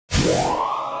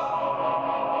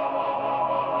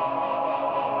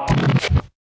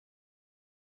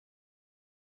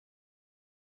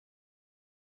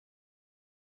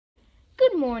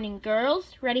Good morning,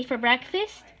 girls. Ready for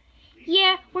breakfast?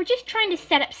 Yeah, we're just trying to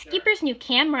set up Skipper's new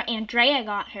camera Andrea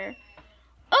got her.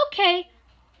 Okay,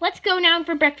 let's go now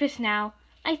for breakfast now.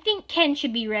 I think Ken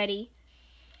should be ready.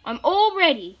 I'm all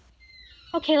ready.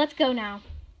 Okay, let's go now.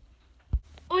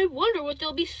 I wonder what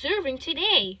they'll be serving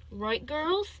today, right,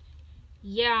 girls?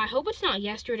 Yeah, I hope it's not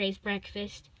yesterday's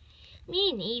breakfast.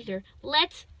 Me neither.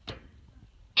 Let's...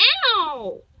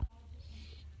 Ow!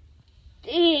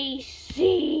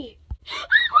 Stacy!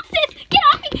 What's this? Get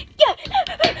off me!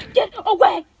 Get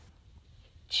away!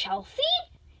 Chelsea?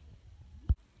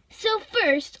 So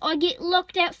first, I get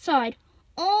locked outside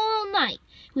all night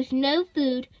with no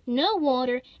food, no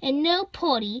water, and no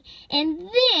potty. And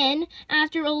then,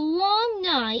 after a long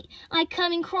night, I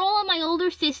come and crawl on my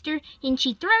older sister, and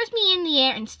she throws me in the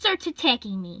air and starts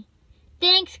attacking me.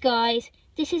 Thanks, guys.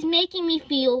 This is making me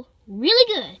feel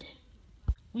really good.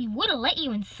 We would have let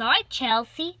you inside,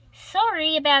 Chelsea.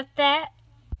 Sorry about that.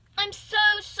 I'm so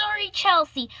sorry,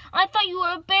 Chelsea. I thought you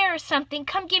were a bear or something.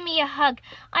 Come give me a hug.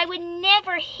 I would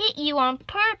never hit you on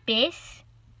purpose.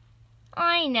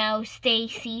 I know,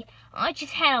 Stacy. I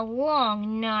just had a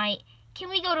long night. Can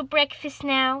we go to breakfast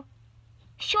now?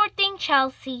 Sure thing,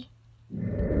 Chelsea.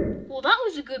 Well, that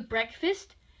was a good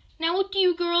breakfast. Now what do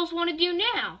you girls want to do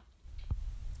now?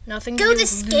 Nothing. Go to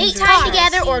skate time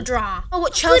together or draw. Oh,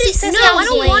 what Chelsea says. No, I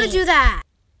don't want to do that.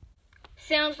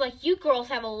 Sounds like you girls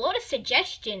have a lot of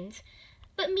suggestions.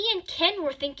 But me and Ken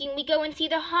were thinking we go and see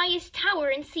the highest tower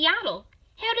in Seattle.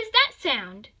 How does that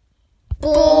sound?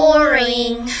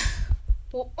 Boring.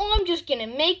 Well, I'm just going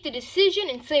to make the decision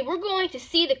and say we're going to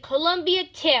see the Columbia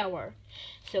Tower.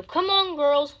 So come on,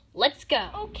 girls, let's go.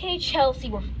 Okay, Chelsea,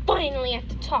 we're finally at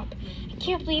the top. I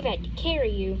can't believe I had to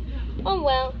carry you. Oh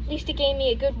well, at least it gave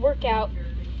me a good workout.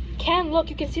 Ken, look,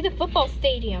 you can see the football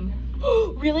stadium.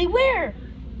 Really? Where?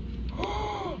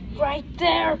 Right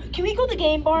there. Can we go to the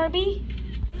game, Barbie?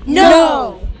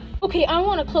 No! Okay, I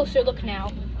want a closer look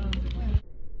now.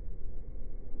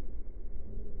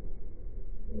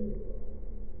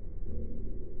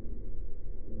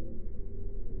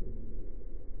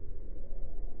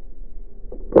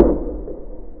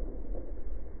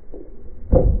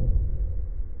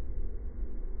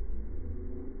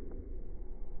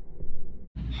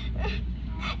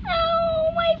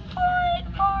 Oh, my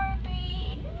foot,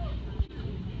 Barbie.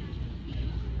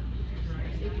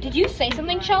 Did you say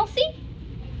something, Chelsea?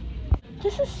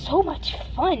 This is so much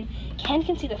fun. Ken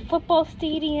can see the football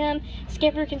stadium,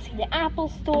 Skipper can see the Apple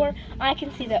store, I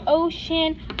can see the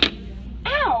ocean.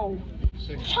 Ow!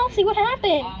 Chelsea, what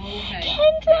happened?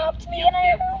 Ken dropped me and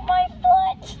I hurt my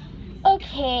foot.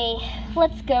 Okay,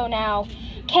 let's go now.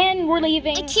 Ken, we're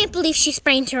leaving. I can't believe she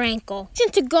sprained her ankle.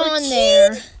 Shouldn't have gone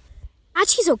there.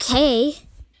 She's okay.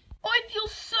 I feel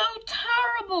so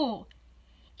terrible.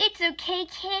 It's okay,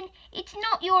 Ken. It's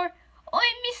not your...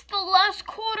 I missed the last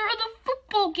quarter of the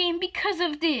football game because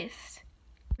of this.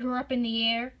 You're up in the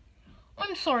air.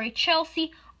 I'm sorry,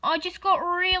 Chelsea. I just got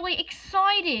really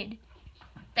excited.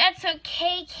 That's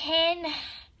okay, Ken.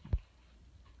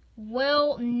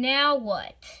 Well, now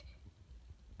what?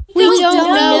 We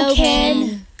don't know,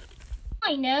 Ken.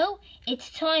 I know.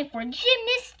 It's time for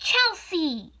Gymnast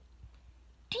Chelsea.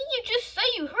 Didn't you just say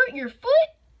you hurt your foot?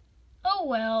 Oh,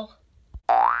 well.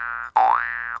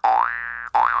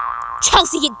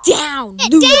 Chelsea, get down!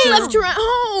 She left her at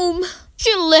home.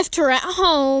 She left her at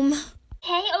home.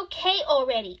 Okay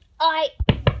already.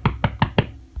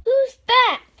 Who's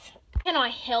that? Can I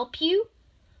help you?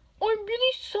 I'm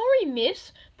really sorry,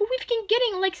 miss, but we've been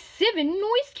getting like 7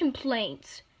 noise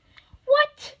complaints.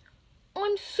 What?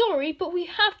 I'm sorry, but we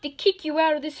have to kick you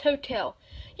out of this hotel.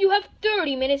 You have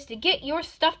 30 minutes to get your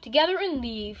stuff together and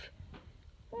leave.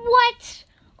 What?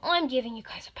 I'm giving you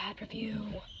guys a bad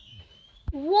review.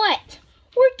 What?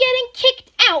 We're getting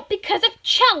kicked out because of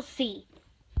Chelsea.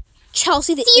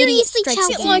 Chelsea, the Seriously, idiot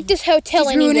Chelsea. strikes Like this hotel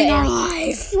She's anyway. ruining our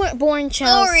life. You weren't born,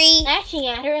 Chelsea. Sorry. Lashing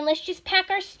at her, and let's just pack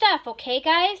our stuff, okay,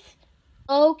 guys?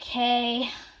 Okay.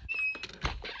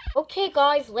 Okay,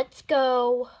 guys, let's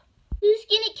go. Who's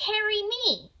gonna carry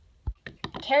me?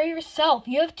 Carry yourself.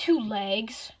 You have 2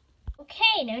 legs.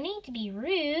 Okay, no need to be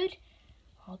rude.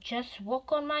 I'll just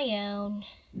walk on my own.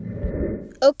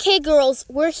 Okay, girls,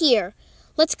 we're here.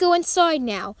 Let's go inside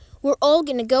now. We're all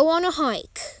gonna go on a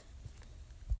hike.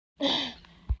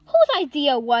 Whose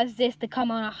idea was this to come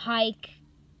on a hike?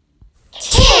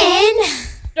 Ken!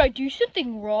 Did I do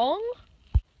something wrong?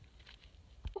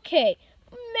 Okay,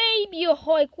 maybe a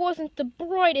hike wasn't the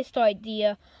brightest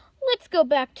idea. Let's go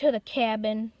back to the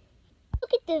cabin.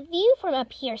 Look at the view from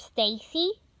up here,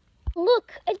 Stacy.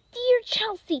 Look, a deer,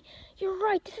 Chelsea. You're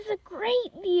right, this is a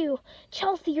great view.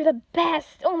 Chelsea, you're the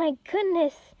best. Oh my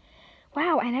goodness.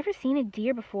 Wow, I never seen a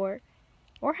deer before.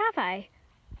 Or have I?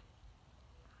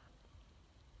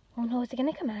 Oh no, is it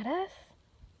gonna come at us?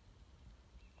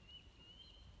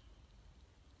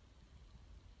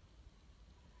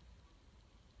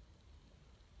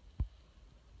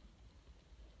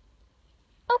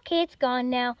 Okay, it's gone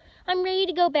now. I'm ready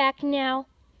to go back now.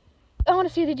 I want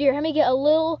to see the deer. Let me get a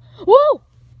little... Whoa!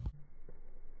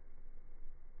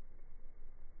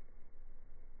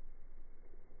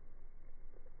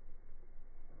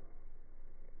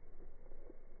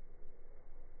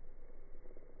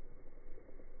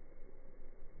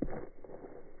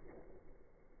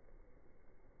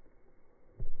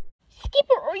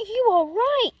 Skipper, are you all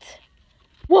right?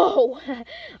 Whoa,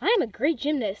 I am a great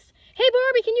gymnast. Hey,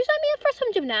 Barbie, can you sign me up for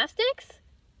some gymnastics?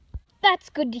 That's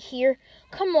good to hear.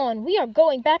 Come on, we are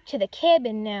going back to the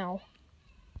cabin now.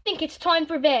 I think it's time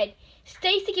for bed.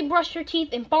 Stacy can brush her teeth,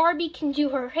 and Barbie can do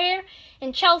her hair,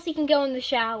 and Chelsea can go in the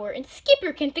shower, and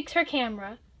Skipper can fix her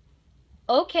camera.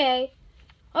 Okay,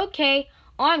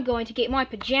 I'm going to get my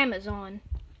pajamas on.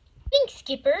 Thanks,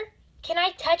 Skipper. Can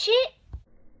I touch it?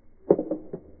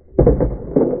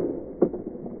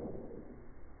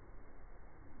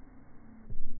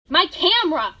 My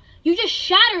camera! You just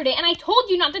shattered it, and I told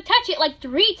you not to touch it like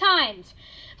 3 times.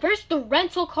 First the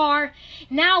rental car,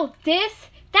 now this.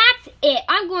 That's it.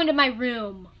 I'm going to my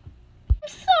room. I'm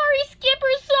sorry, Skipper,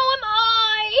 so am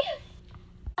I.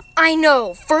 I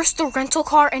know. First the rental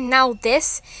car and now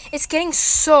this. It's getting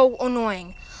so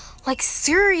annoying. Like,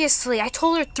 seriously, I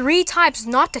told her 3 times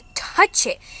not to touch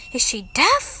it. Is she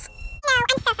deaf? No,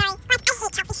 I'm so sorry. Like, I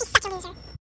hate Chelsea. She's such a loser.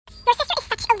 Your sister is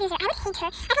such a loser. I would hate her.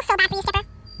 I feel so bad for you, Skipper.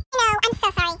 No, I'm so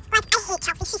sorry. Like, I hate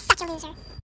Chelsea. She's such a loser.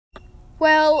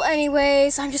 Well,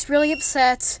 anyways, I'm just really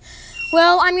upset.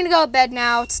 Well, I'm gonna go to bed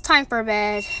now. It's time for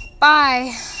bed.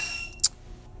 Bye.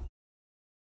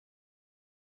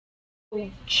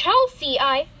 Chelsea,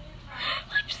 I'm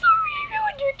sorry I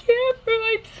ruined your camera.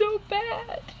 I'm so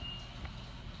bad.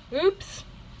 Oops.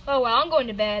 Oh well, I'm going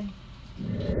to bed.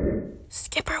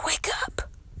 Skipper, wake up.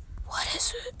 What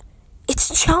is it?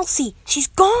 It's Chelsea. She's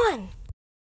gone.